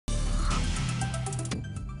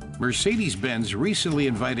Mercedes-Benz recently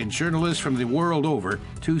invited journalists from the world over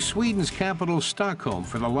to Sweden's capital, Stockholm,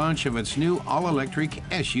 for the launch of its new all-electric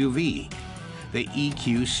SUV. The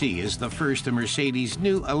EQC is the first of Mercedes'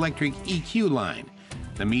 new electric EQ line.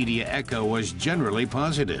 The media echo was generally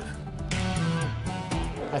positive.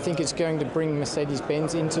 I think it's going to bring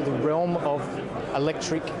Mercedes-Benz into the realm of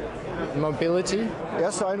electric mobility.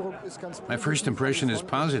 My first impression is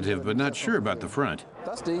positive, but not sure about the front.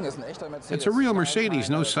 It's a real Mercedes,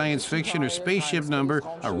 no science fiction or spaceship number,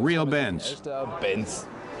 a real Benz. The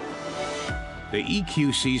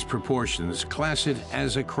EQC's proportions class it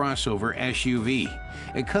as a crossover SUV.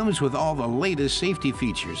 It comes with all the latest safety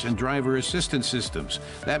features and driver assistance systems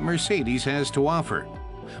that Mercedes has to offer.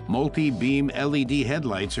 Multi-beam LED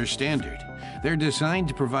headlights are standard. They're designed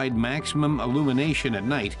to provide maximum illumination at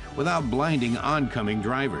night without blinding oncoming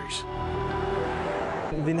drivers.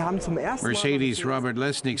 Mercedes' Robert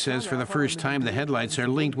Lesnick says for the first time the headlights are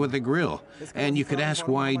linked with a grille. And you could ask,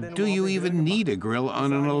 why do you even need a grille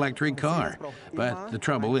on an electric car? But the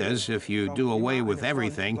trouble is, if you do away with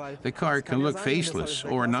everything, the car can look faceless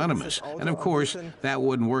or anonymous. And of course, that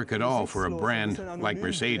wouldn't work at all for a brand like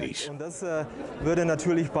Mercedes.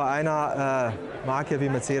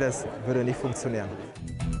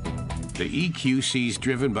 The EQC is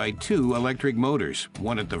driven by two electric motors,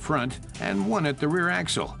 one at the front and one at the rear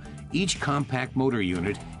axle. Each compact motor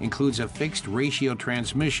unit includes a fixed ratio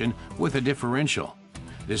transmission with a differential.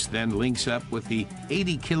 This then links up with the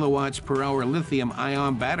 80 kilowatts per hour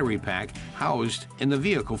lithium-ion battery pack housed in the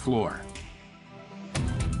vehicle floor.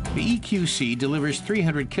 The EQC delivers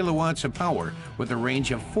 300 kilowatts of power with a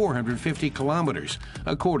range of 450 kilometers,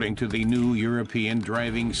 according to the new European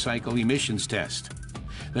driving cycle emissions test.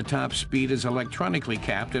 The top speed is electronically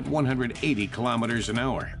capped at 180 kilometers an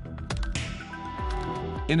hour.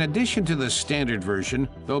 In addition to the standard version,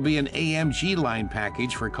 there'll be an AMG line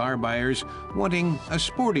package for car buyers wanting a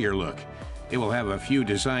sportier look. It will have a few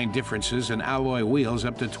design differences and alloy wheels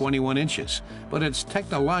up to 21 inches, but it's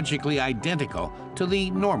technologically identical to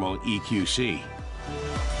the normal EQC.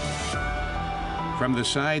 From the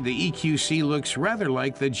side, the EQC looks rather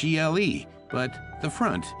like the GLE, but the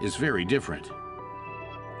front is very different.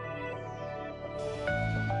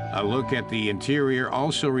 A look at the interior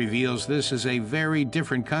also reveals this is a very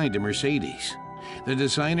different kind of Mercedes. The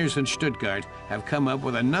designers in Stuttgart have come up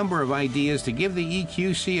with a number of ideas to give the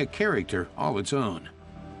EQC a character all its own.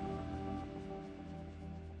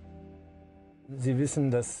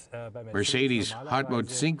 Mercedes Hartmut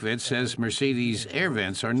Sinkwitz says Mercedes air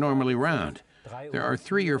vents are normally round. There are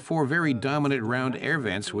 3 or 4 very dominant round air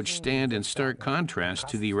vents which stand in stark contrast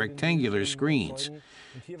to the rectangular screens.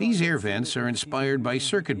 These air vents are inspired by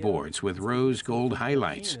circuit boards with rose gold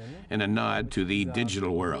highlights and a nod to the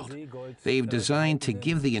digital world. They've designed to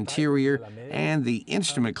give the interior and the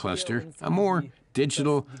instrument cluster a more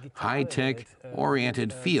digital, high-tech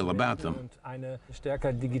oriented feel about them.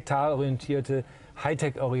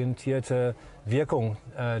 Hightech-orientierte Wirkung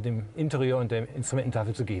dem Interieur und der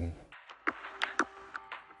Instrumententafel zu geben.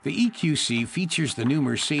 The EQC features the new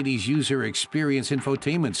Mercedes User Experience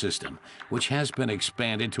Infotainment System, which has been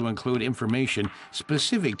expanded to include information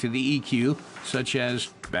specific to the EQ, such as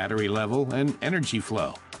battery level and energy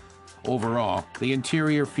flow. Overall, the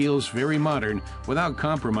interior feels very modern without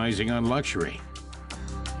compromising on luxury.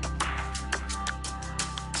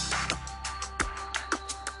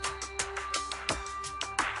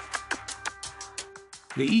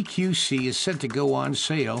 The EQC is set to go on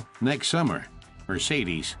sale next summer.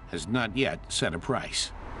 Mercedes has not yet set a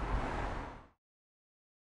price.